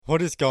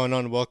What is going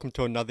on? Welcome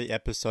to another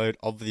episode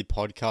of the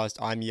podcast.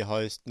 I'm your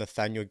host,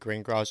 Nathaniel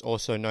Greengrass,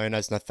 also known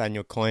as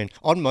Nathaniel Coin,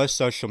 on most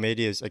social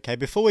medias. Okay,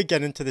 before we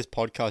get into this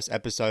podcast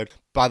episode,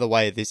 by the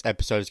way, this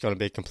episode is going to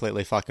be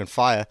completely fucking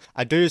fire.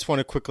 I do just want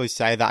to quickly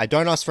say that I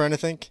don't ask for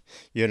anything.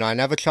 I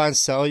never try and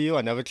sell you.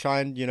 I never try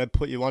and,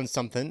 put you on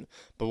something.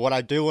 But what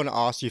I do want to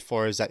ask you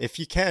for is that if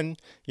you can,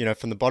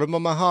 from the bottom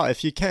of my heart,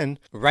 if you can,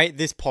 rate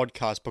this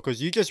podcast,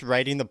 because you just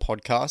rating the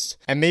podcast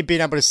and me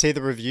being able to see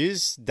the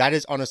reviews, that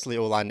is honestly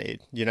all I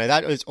need.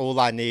 That is all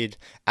I need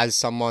as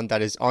someone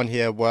that is on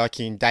here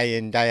working day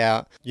in, day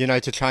out,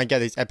 to try and get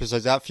these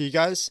episodes out for you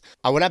guys.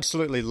 I would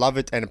absolutely love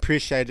it and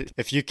appreciate it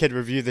if you could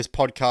review this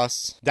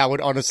podcast. That would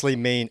honestly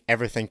mean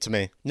everything to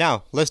me.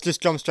 Now, let's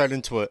just jump straight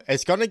into it.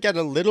 It's going to get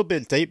a little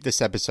bit deep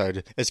this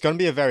episode. It's going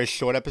to be a very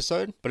short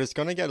episode, but it's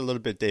going to get a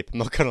little bit deep. I'm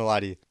not going to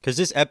lie to you. Because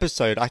this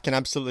episode, I can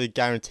absolutely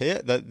guarantee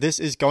it, that this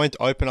is going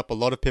to open up a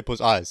lot of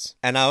people's eyes.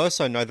 And I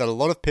also know that a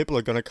lot of people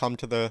are going to come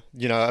to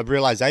a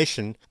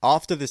realization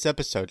after this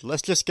episode.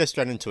 Let's just get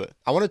straight into it.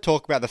 I want to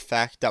talk about the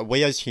fact that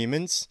we as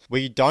humans,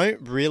 we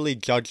don't really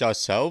judge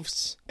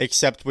ourselves,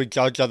 except we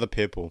judge other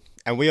people.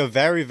 And we are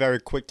very, very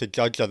quick to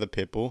judge other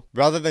people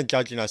rather than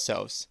judging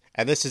ourselves.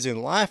 And this is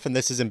in life and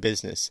this is in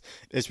business.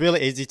 It's really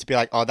easy to be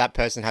like, oh, that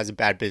person has a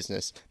bad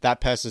business. That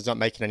person's not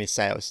making any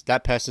sales.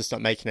 That person's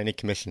not making any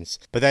commissions.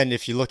 But then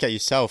if you look at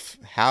yourself,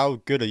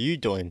 how good are you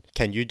doing?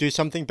 Can you do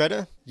something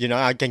better?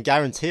 I can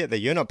guarantee it that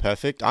you're not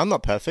perfect. I'm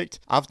not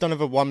perfect. I've done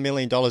over $1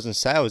 million in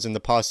sales in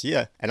the past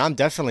year, and I'm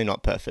definitely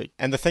not perfect.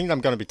 And the thing that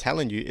I'm going to be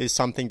telling you is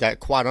something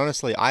that, quite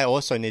honestly, I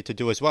also need to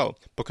do as well,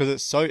 because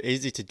it's so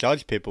easy to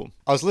judge people.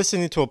 I was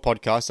listening to a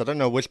podcast, I don't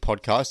know which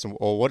podcast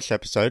or which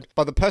episode,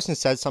 but the person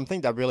said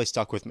something that really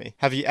stuck with me.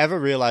 Have you ever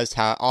realized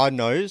how our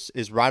nose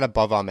is right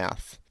above our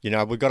mouth?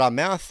 We've got our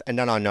mouth and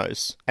then our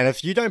nose. And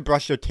if you don't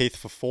brush your teeth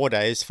for 4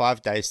 days,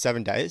 5 days,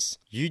 7 days,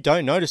 you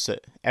don't notice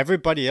it.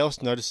 Everybody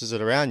else notices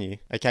it around you,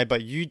 okay?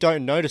 But you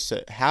don't notice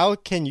it. How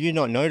can you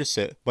not notice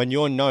it when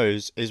your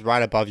nose is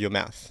right above your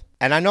mouth?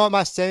 And I know it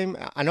might sound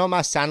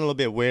a little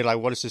bit weird, like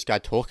what is this guy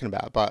talking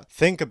about? But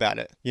think about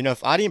it.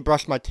 If I didn't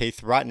brush my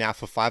teeth right now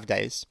for 5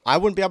 days, I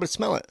wouldn't be able to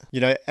smell it.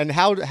 And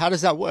how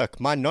does that work?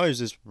 My nose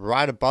is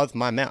right above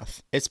my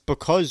mouth. It's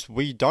because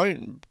we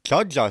don't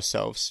judge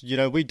ourselves.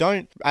 We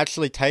don't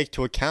actually take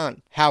to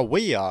account how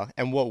we are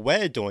and what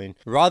we're doing.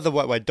 Rather,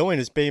 what we're doing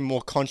is being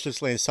more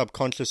consciously and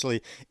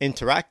subconsciously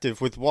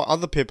interactive with what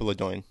other people are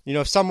doing.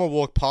 If someone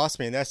walked past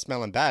me and they're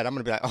smelling bad, I'm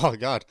going to be like, oh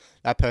God,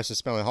 that person's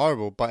smelling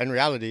horrible. But in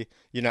reality,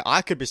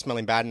 I could be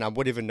smelling bad and I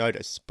wouldn't even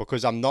notice,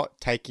 because I'm not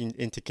taking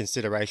into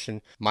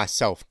consideration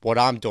myself, what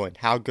I'm doing,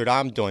 how good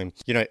I'm doing.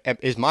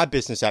 Is my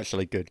business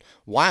actually good?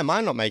 Why am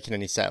I not making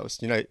any sales?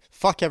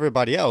 Fuck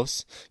everybody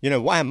else.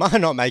 Why am I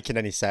not making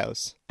any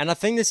sales? And I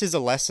think this is a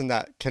lesson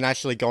that can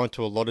actually go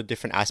into a lot of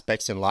different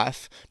aspects in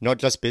life, not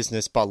just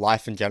business, but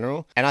life in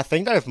general. And I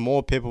think that if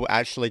more people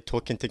actually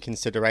took into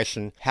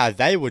consideration how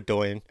they were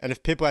doing, and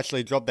if people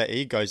actually dropped their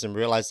egos and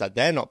realized that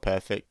they're not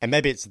perfect, and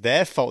maybe it's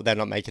their fault they're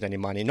not making any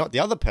money, not the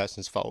other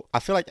person's fault, I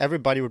feel like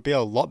everybody would be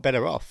a lot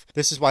better off.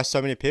 This is why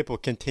so many people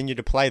continue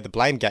to play the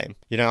blame game.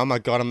 Oh my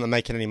God, I'm not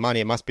making any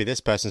money. It must be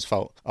this person's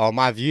fault. Oh,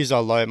 my views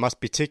are low. It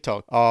must be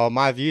TikTok. Oh,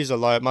 my views are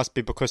low. It must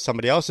be because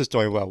somebody else is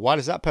doing well. Why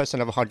does that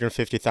person have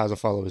 150,000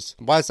 followers?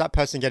 Why is that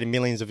person getting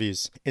millions of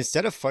views?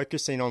 Instead of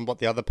focusing on what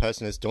the other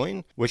person is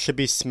doing, we should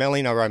be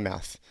smelling our own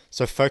mouth.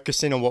 So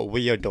focusing on what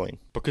we are doing,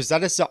 because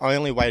that is the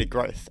only way to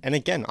growth. And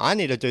again, I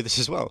need to do this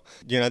as well.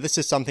 This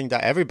is something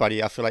that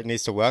everybody, I feel like,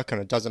 needs to work on.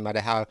 It doesn't matter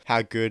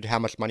how good, how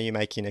much money you're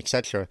making,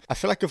 etc. I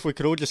feel like if we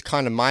could all just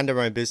kind of mind our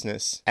own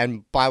business,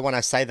 and by when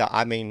I say that,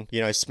 I mean,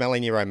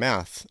 smelling your own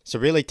mouth. So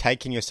really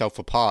taking yourself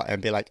apart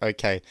and be like,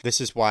 okay, this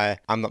is why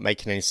I'm not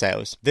making any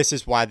sales. This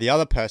is why the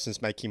other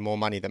person's making more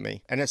money than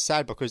me. And it's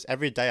sad because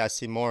every day I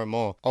see more and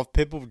more of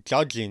people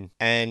judging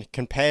and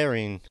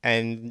comparing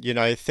and,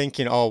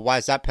 thinking, oh, why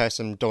is that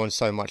person doing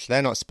so much?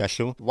 They're not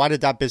special. Why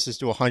did that business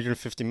do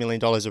 $150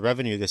 million of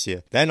revenue this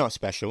year? They're not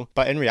special.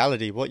 But in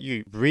reality, what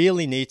you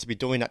really need to be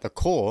doing at the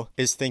core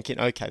is thinking,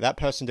 okay, that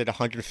person did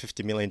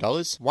 $150 million.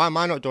 Why am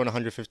I not doing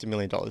 $150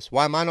 million?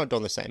 Why am I not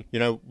doing the same?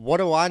 What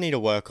do I need to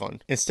work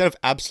on? Instead of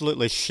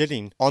absolutely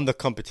shitting on the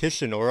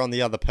competition or on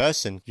the other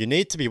person, you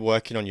need to be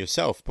working on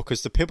yourself,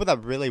 because the people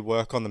that really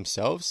work on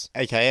themselves,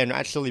 okay, and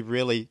actually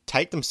really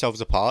take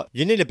themselves apart,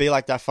 you need to be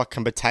like that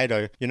fucking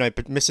potato,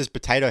 Mrs.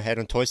 Potato Head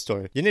on Toy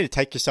Story. You need to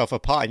take yourself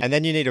apart, and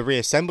then you need to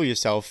reassemble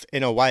yourself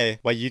in a way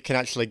where you can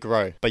actually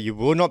grow. But you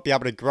will not be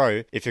able to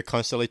grow if you're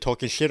constantly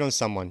talking shit on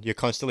someone. You're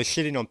constantly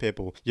shitting on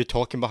people. You're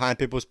talking behind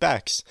people's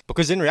backs.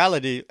 Because in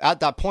reality, at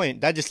that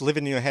point, they're just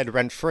living in your head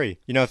rent free.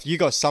 If you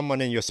got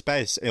someone in your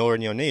space or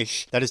in your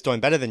niche that is doing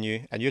better than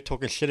you, and you're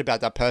talking shit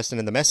about that person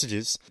in the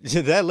messages,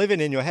 they're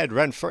living in your head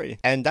rent free.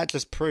 And that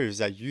just proves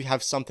that you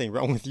have something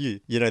wrong with you.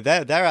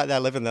 They're out there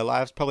living their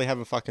lives, probably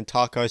having fucking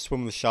tacos,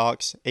 swimming with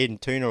sharks, eating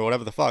tuna or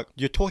whatever the fuck.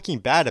 You're talking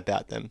bad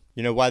about them.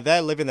 You know, while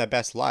they're living their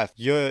best life,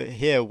 you're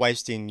here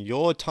wasting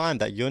your time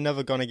that you're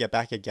never going to get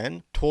back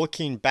again,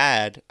 talking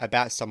bad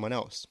about someone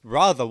else.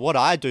 Rather, what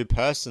I do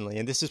personally,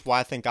 and this is why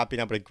I think I've been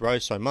able to grow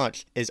so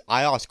much, is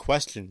I ask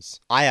questions.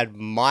 I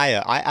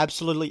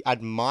absolutely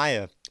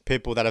admire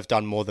people that have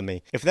done more than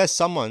me. If there's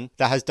someone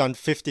that has done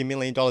 $50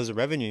 million of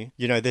revenue,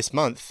 you know, this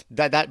month,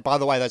 that by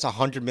the way, that's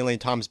 100 million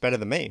times better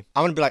than me.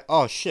 I'm going to be like,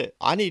 oh shit,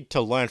 I need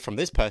to learn from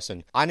this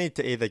person. I need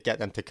to either get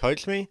them to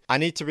coach me. I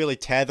need to really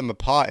tear them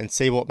apart and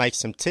see what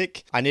makes them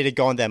tick. I need to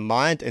go on their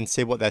mind and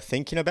see what they're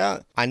thinking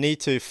about. I need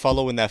to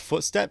follow in their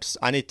footsteps.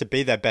 I need to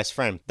be their best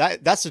friend.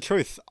 That's the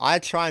truth. I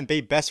try and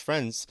be best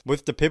friends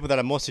with the people that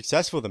are more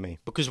successful than me.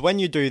 Because when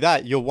you do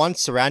that, you're one,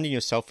 surrounding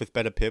yourself with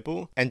better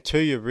people, and two,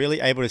 you're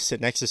really able to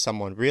sit next to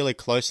someone really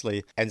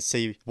closely and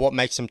see what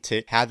makes them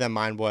tick, how their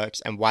mind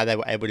works, and why they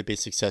were able to be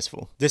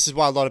successful. This is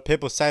why a lot of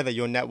people say that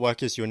your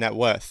network is your net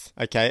worth.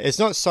 Okay, it's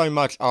not so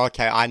much, oh,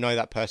 okay, I know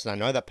that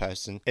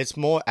person. It's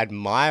more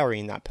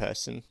admiring that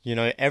person. You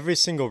know, every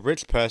single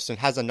rich person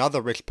has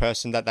another rich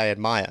person that they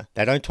admire.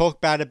 They don't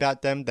talk bad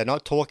about them. They're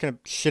not talking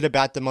shit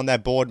about them on their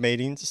board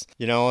meetings,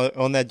 you know,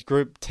 on their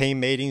group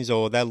team meetings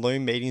or their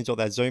Loom meetings or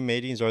their Zoom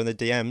meetings or in the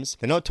DMs.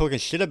 They're not talking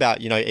shit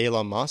about, you know,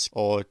 Elon Musk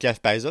or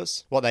Jeff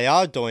Bezos. What they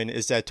are doing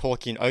is they're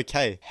talking,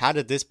 okay, how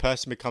did this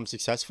person become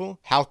successful?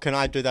 How can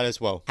I do that as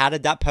well? How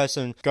did that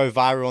person go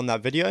viral on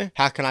that video?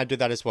 How can I do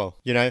that as well?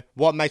 You know,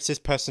 what makes this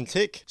person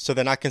tick? So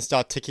then I can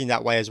start ticking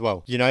that way as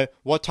well. You know,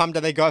 what time do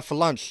they go out for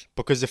lunch?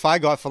 Because if I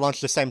go out for lunch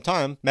at the same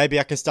time, maybe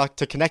I can start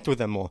to connect with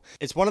them more.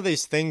 It's one of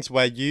these things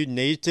where you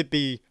need to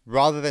be,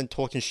 rather than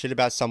talking shit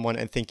about someone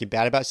and thinking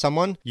bad about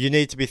someone, you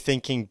need to be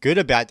thinking good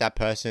about that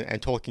person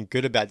and talking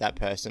good about that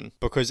person.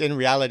 Because in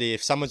reality,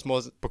 if someone's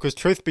more, because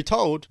truth be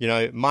told, you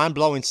know,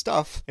 mind-blowing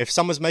stuff, if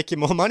someone's making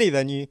more money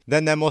than you,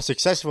 then they're more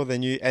successful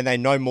than you and they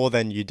know more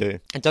than you do.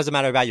 It doesn't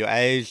matter about your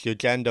age, your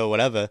gender, or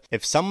whatever.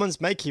 If someone's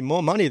making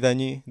more money than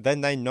you,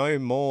 then they know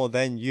more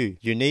than you.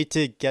 You need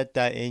to get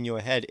that in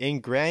your head,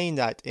 ingrain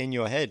that in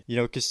your head, you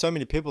know, because so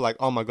many people are like,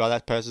 oh my God,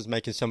 that person's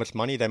making so much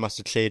money, they must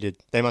have cheated.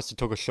 They must have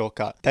took a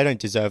shortcut. They don't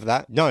deserve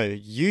that. No,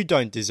 you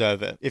don't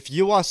deserve it. If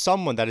you are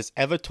someone that has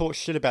ever talked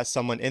shit about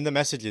someone in the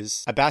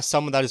messages, about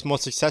someone that is more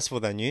successful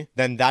than you,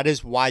 then that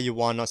is why you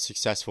are not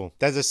successful.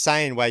 There's a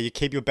saying where you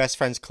keep your best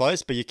friends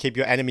close, but you keep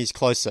your enemies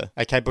closer.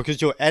 Okay,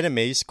 because your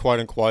enemies, quote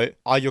unquote,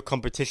 are your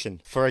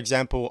competition. For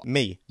example,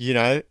 me. You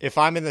know, if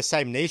I'm in the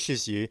same niche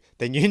as you,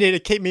 then you need to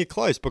keep me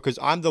close because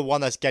I'm the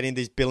one that's getting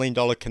these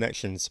billion-dollar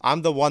connections.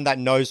 I'm the one that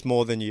knows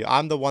more than you.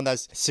 I'm the one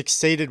that's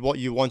succeeded what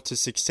you want to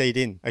succeed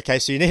in. Okay,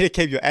 so you need to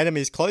keep your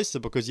enemies closer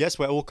because yes,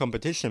 we're all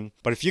competition,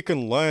 but if you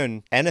can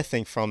learn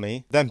anything from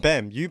me, then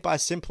bam, you by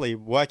simply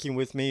working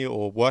with me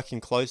or working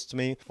close to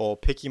me or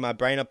picking my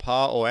brain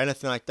apart or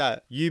anything like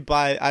that, you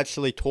by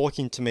actually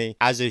talking to me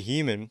as a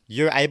human,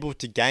 you're able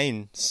to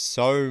gain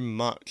so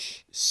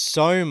much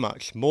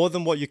more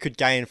than what you could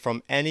gain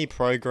from any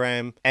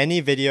program,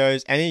 any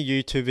videos, any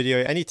YouTube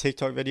video, any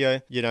TikTok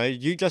video. You know,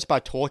 you just by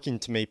talking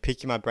to me,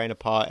 picking my brain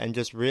apart and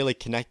just really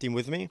connecting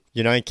with me,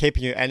 you know, and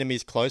keeping your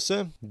enemies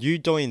closer, you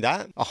doing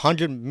that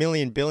 100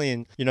 million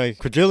billion, you know,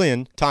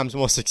 quadrillion times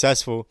more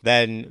successful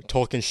than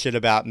talking shit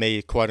about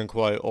me, quote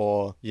unquote,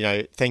 or, you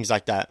know, things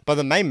like that. But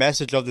the main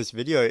message of this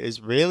video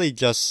is really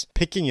just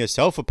picking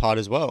yourself apart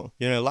as well.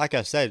 You know, like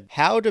I said,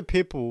 how do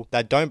people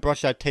that don't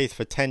brush their teeth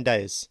for 10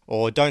 days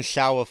or don't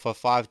shower for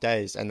 5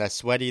 days and they're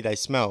sweaty, they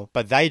smell,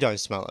 but they don't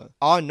smell it?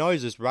 Our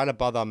nose is right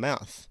above our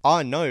mouth.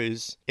 Our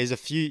nose is a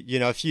few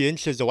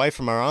inches away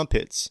from our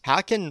armpits.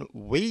 How can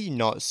we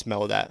not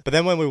smell that? But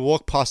then when we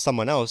walk past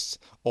someone else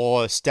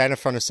or stand in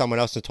front of someone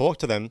else and talk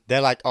to them,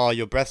 they're like, oh,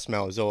 your breath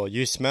smells, or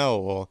you smell,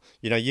 or,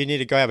 you know, you need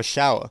to go have a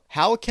shower.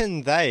 How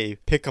can they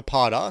pick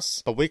apart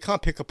us, but we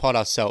can't pick apart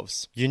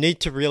ourselves? You need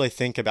to really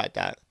think about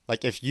that.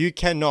 Like, if you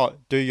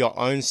cannot do your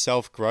own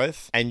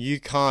self-growth and you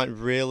can't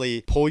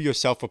really pull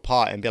yourself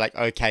apart and be like,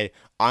 okay,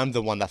 I'm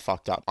the one that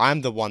fucked up. I'm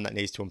the one that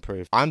needs to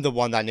improve. I'm the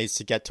one that needs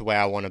to get to where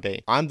I want to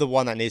be. I'm the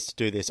one that needs to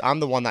do this. I'm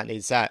the one that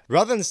needs that.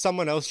 Rather than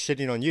someone else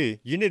shitting on you,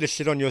 you need to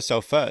shit on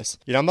yourself first.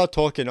 You know, I'm not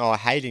talking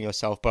hating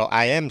yourself, but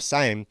I am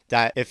saying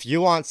that if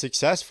you aren't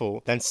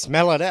successful, then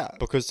smell it out.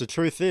 Because the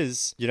truth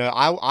is, you know,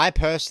 I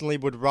personally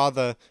would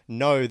rather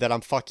know that I'm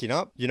fucking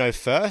up, you know,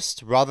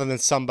 first, rather than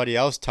somebody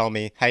else tell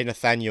me, hey,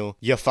 Nathaniel,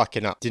 you're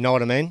fucking up. Do you know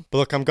what I mean? But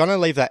look, I'm going to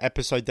leave that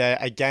episode there.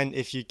 Again,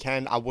 if you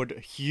can, I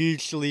would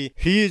hugely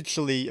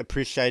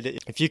appreciate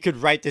it if you could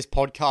rate this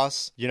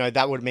podcast. You know,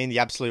 that would mean the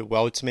absolute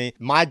world to me.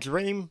 My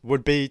dream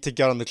would be to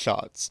get on the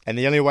charts, and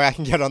the only way I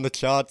can get on the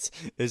charts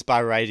is by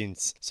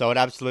ratings. So I'd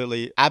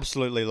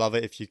absolutely love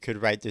it if you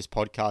could rate this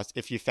podcast.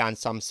 If you found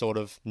some sort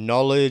of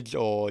knowledge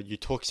or you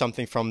took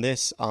something from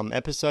this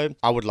episode,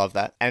 I would love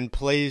that. And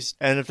please,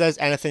 and if there's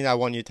anything I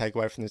want you to take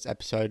away from this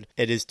episode,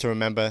 it is to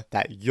remember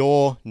that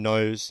your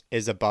nose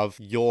is above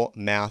your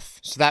mouth.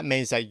 So that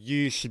means that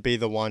you should be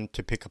the one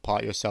to pick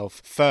apart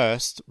yourself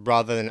first,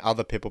 rather than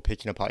other people picking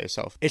picking apart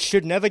yourself. It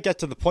should never get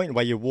to the point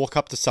where you walk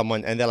up to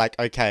someone and they're like,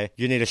 okay,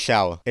 you need a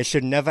shower. It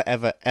should never,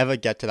 ever, ever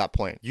get to that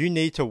point. You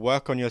need to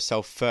work on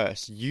yourself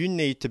first. You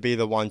need to be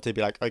the one to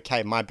be like,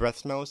 okay, my breath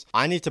smells.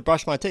 I need to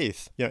brush my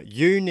teeth.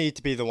 You need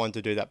to be the one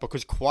to do that,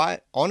 because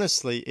quite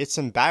honestly, it's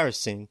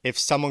embarrassing if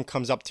someone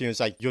comes up to you and is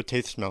like, your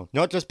teeth smell.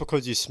 Not just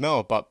because you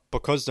smell, but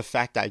because the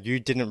fact that you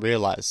didn't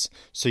realize.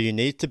 So you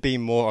need to be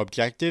more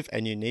objective,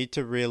 and you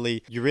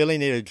really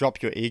need to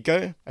drop your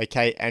ego,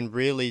 okay, and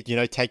really,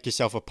 take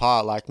yourself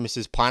apart like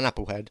Mrs.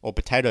 Pineapple Head or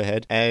Potato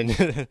Head,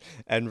 and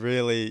and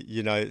really,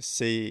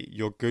 see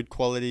your good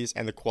qualities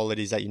and the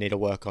qualities that you need to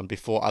work on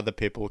before other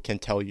people can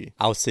tell you.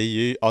 I'll see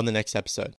you on the next episode.